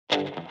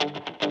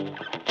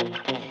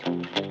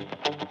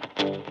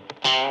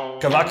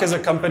Kavak is a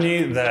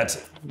company that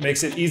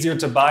makes it easier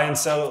to buy and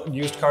sell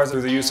used cars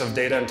through the use of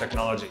data and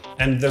technology.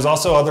 And there's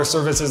also other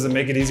services that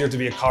make it easier to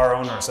be a car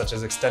owner, such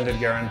as extended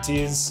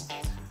guarantees,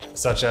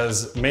 such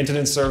as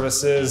maintenance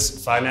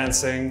services,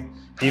 financing,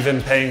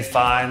 even paying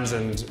fines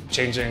and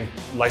changing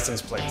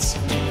license plates.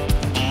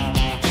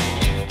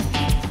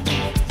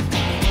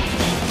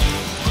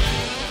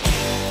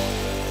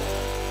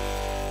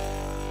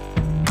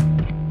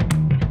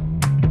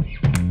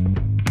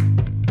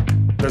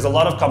 There's a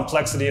lot of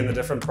complexity in the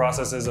different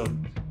processes of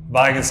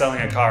buying and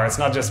selling a car. It's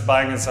not just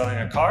buying and selling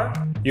a car.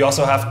 You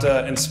also have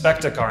to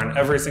inspect a car, and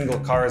every single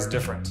car is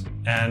different.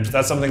 And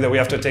that's something that we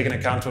have to take into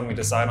account when we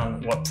decide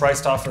on what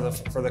price to offer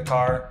for the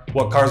car,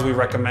 what cars we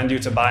recommend you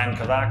to buy in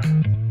Kavak.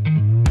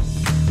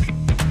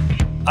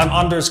 I'm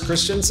Anders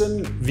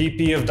Christensen,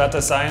 VP of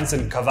Data Science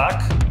in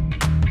Kavak.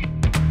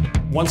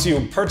 Once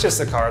you purchase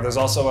the car, there's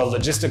also a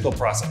logistical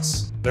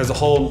process. There's a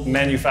whole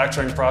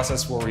manufacturing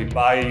process where we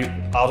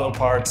buy auto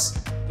parts,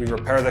 we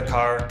repair the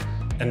car,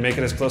 and make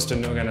it as close to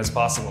new again as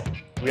possible.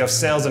 We have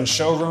sales and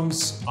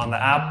showrooms on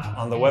the app,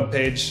 on the web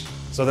page.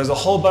 So there's a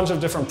whole bunch of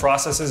different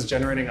processes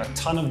generating a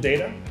ton of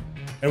data,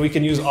 and we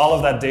can use all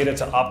of that data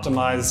to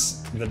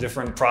optimize the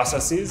different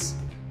processes,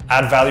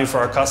 add value for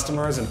our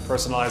customers, and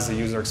personalize the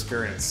user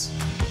experience.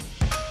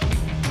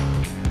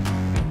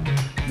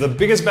 The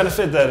biggest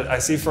benefit that I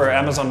see for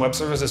Amazon Web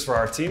Services for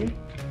our team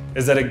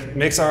is that it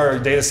makes our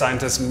data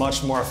scientists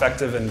much more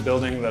effective in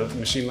building the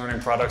machine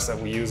learning products that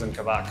we use in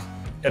Kavak.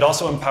 It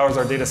also empowers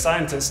our data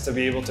scientists to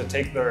be able to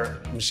take their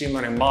machine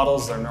learning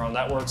models, their neural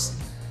networks,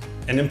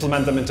 and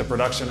implement them into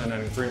production in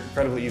an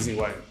incredibly easy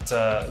way.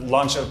 To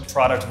launch a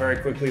product very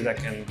quickly that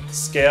can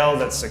scale,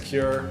 that's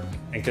secure,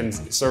 and can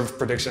serve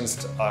predictions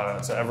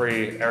to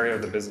every area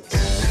of the business.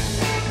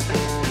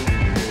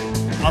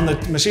 On the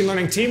machine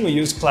learning team, we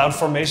use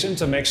CloudFormation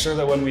to make sure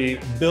that when we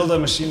build a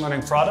machine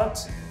learning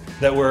product,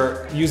 that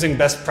we're using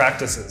best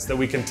practices, that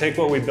we can take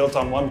what we built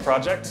on one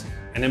project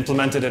and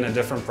implement it in a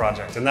different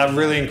project. And that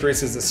really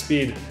increases the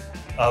speed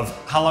of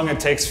how long it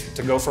takes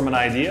to go from an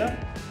idea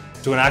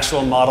to an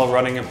actual model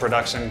running in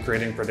production,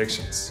 creating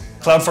predictions.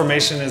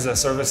 CloudFormation is a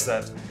service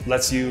that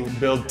lets you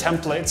build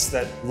templates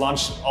that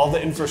launch all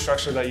the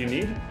infrastructure that you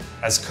need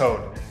as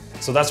code.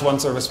 So that's one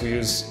service we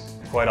use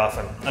quite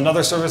often.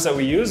 Another service that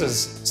we use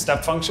is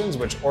step functions,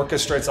 which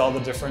orchestrates all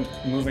the different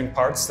moving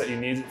parts that you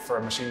need for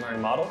a machine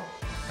learning model.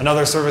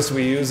 Another service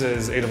we use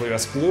is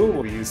AWS Glue.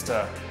 We use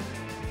to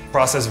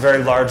process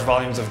very large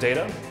volumes of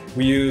data.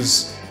 We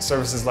use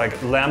services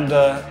like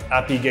Lambda,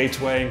 API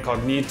Gateway,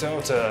 Incognito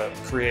to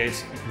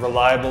create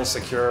reliable,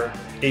 secure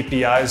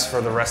APIs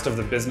for the rest of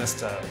the business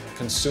to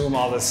consume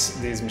all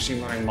these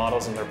machine learning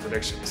models and their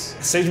predictions.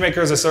 SageMaker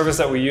is a service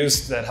that we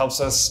use that helps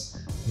us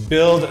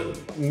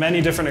build many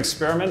different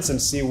experiments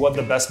and see what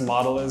the best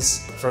model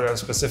is for a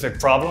specific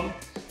problem.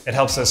 It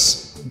helps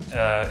us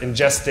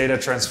ingest data,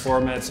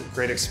 transform it,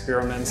 create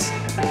experiments.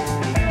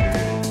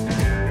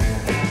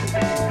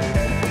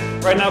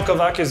 Right now,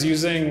 Kavak is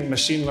using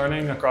machine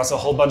learning across a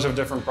whole bunch of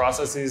different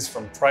processes,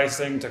 from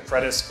pricing to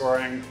credit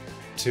scoring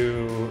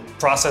to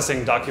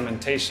processing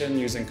documentation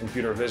using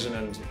computer vision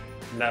and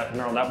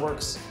neural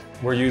networks.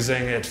 We're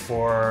using it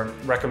for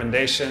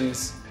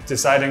recommendations,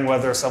 deciding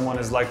whether someone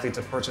is likely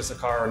to purchase a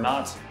car or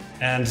not.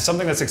 And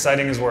something that's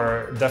exciting is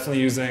we're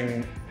definitely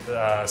using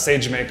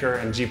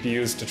SageMaker and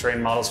GPUs to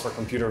train models for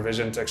computer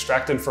vision to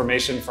extract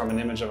information from an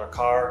image of a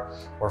car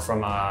or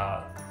from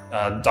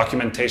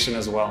documentation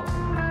as well.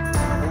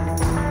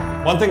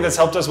 One thing that's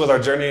helped us with our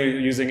journey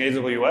using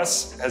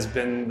AWS has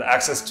been the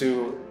access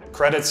to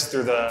credits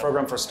through the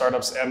program for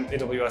startups and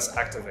AWS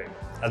Activate.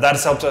 That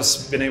has helped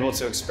us been able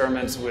to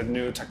experiment with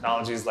new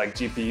technologies like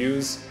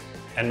GPUs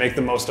and make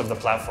the most of the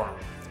platform.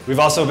 We've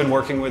also been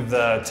working with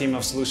the team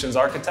of solutions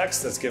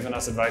architects that's given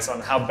us advice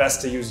on how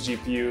best to use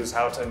GPUs,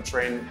 how to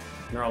train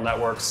neural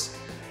networks,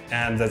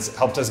 and that's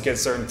helped us get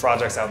certain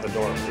projects out the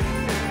door.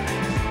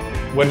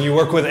 When you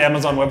work with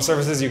Amazon Web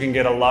Services, you can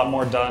get a lot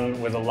more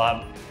done with a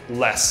lot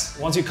less.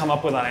 Once you come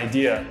up with an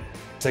idea,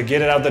 to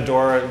get it out the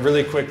door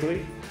really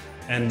quickly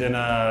and in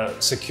a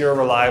secure,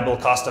 reliable,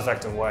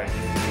 cost-effective way.